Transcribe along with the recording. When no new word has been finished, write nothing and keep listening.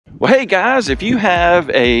Well, hey guys, if you have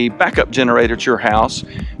a backup generator at your house,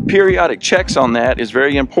 periodic checks on that is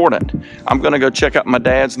very important. I'm going to go check out my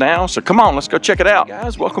dad's now, so come on, let's go check it out.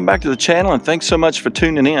 Guys, welcome back to the channel and thanks so much for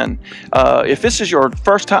tuning in. If this is your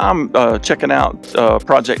first time checking out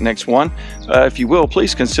Project Next One, if you will,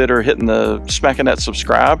 please consider smacking that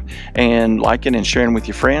subscribe and liking and sharing with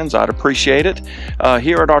your friends. I'd appreciate it.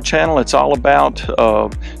 Here at our channel, it's all about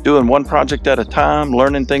doing one project at a time,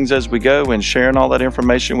 learning things as we go, and sharing all that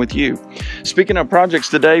information with you. Speaking of projects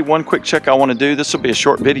today, one quick check I want to do. This will be a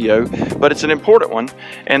short video, but it's an important one,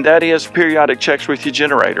 and that is periodic checks with your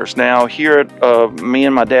generators. Now here at me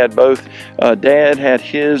and my dad both, dad had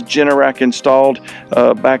his Generac installed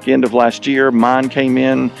back end of last year. Mine came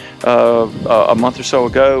in a month or so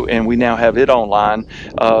ago, and we now have it online.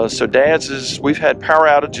 So dad's we've had power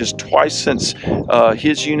outages twice since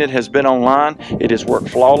his unit has been online. It has worked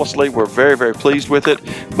flawlessly. We're very, very pleased with it,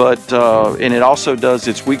 but and it also does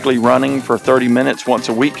its weekly running for 30 minutes once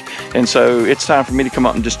a week. And so it's time for me to come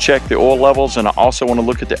up and just check the oil levels, and I also want to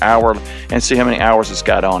look at the hour and see how many hours it's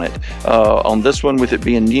got on it. On this one, with it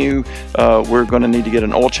being new, we're going to need to get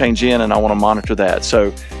an oil change in, and I want to monitor that.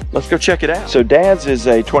 So let's go check it out. So dad's is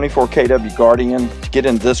a 24 kW Guardian. To get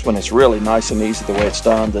into this one, it's really nice and easy the way it's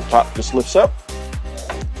done. The top just lifts up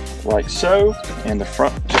like so, and the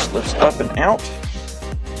front just lifts up and out.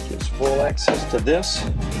 Gives full access to this.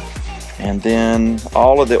 And then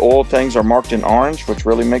all of the oil things are marked in orange, which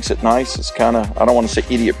really makes it nice. It's kind of, I don't want to say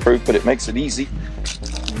idiot proof, but it makes it easy.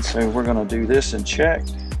 And so we're going to do this and check.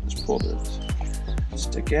 Let's pull this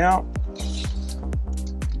stick out.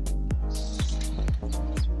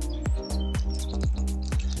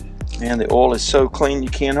 And the oil is so clean you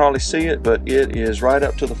can't hardly see it, but it is right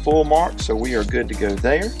up to the full mark, so we are good to go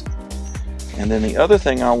there. And then the other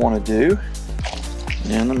thing I want to do,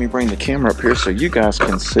 and let me bring the camera up here so you guys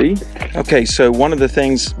can see. Okay, so one of the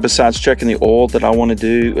things besides checking the oil that I want to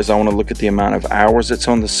do is I want to look at the amount of hours that's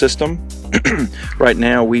on the system. Right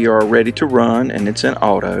now we are ready to run and it's in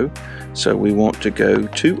auto, so we want to go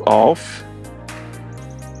to off,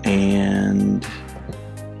 and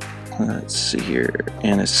let's see here,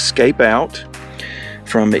 and escape out.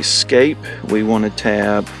 From escape we want to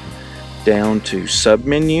tab down to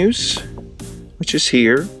submenus, which is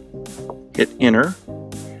here. Hit enter,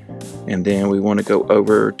 and then we want to go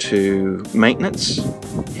over to maintenance,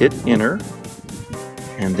 hit enter,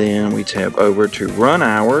 and then we tab over to run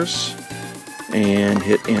hours and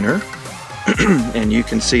hit enter. And you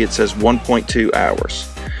can see it says 1.2 hours.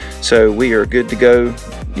 So we are good to go,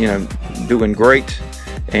 you know, doing great,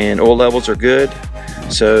 and oil levels are good.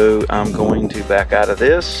 So I'm going to back out of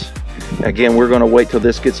this. Again, we're going to wait till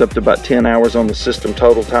this gets up to about 10 hours on the system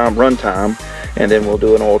total time, run time, and then we'll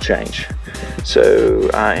do an oil change. So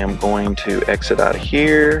I am going to exit out of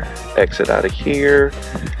here, exit out of here,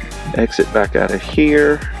 exit back out of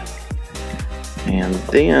here, and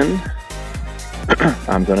then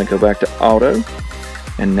I'm going to go back to auto,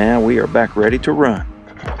 and now we are back ready to run.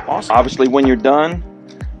 Awesome. Obviously when you're done,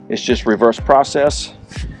 it's just reverse process.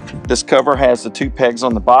 This cover has the two pegs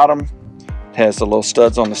on the bottom. It has the little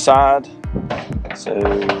studs on the side. So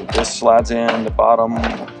this slides in the bottom,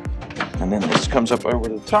 and then this comes up over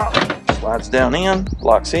the top, slides down in,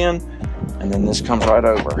 locks in, and then this comes right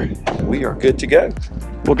over. We are good to go.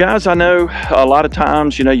 Well guys, I know a lot of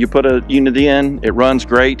times, you know, you put a unit in, it runs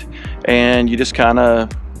great, and you just kind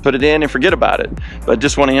of put it in and forget about it. But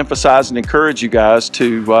just want to emphasize and encourage you guys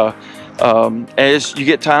to as you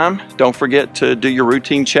get time, don't forget to do your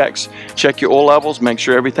routine checks. Check your oil levels, make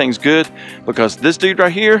sure everything's good, because this dude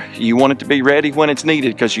right here, you want it to be ready when it's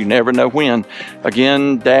needed, because you never know when.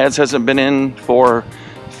 Again, dad's hasn't been in for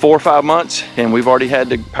 4 or 5 months, and we've already had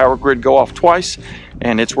the power grid go off twice,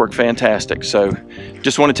 and it's worked fantastic. So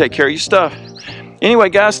just want to take care of your stuff. Anyway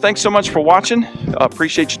guys, thanks so much for watching.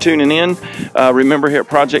 Appreciate you tuning in. Remember, here at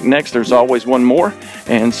Project Next, there's always one more,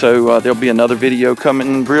 and so there'll be another video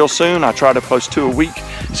coming real soon. I try to post 2 a week.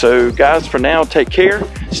 So guys, for now, take care,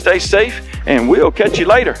 stay safe, and we'll catch you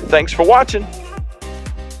later. Thanks for watching.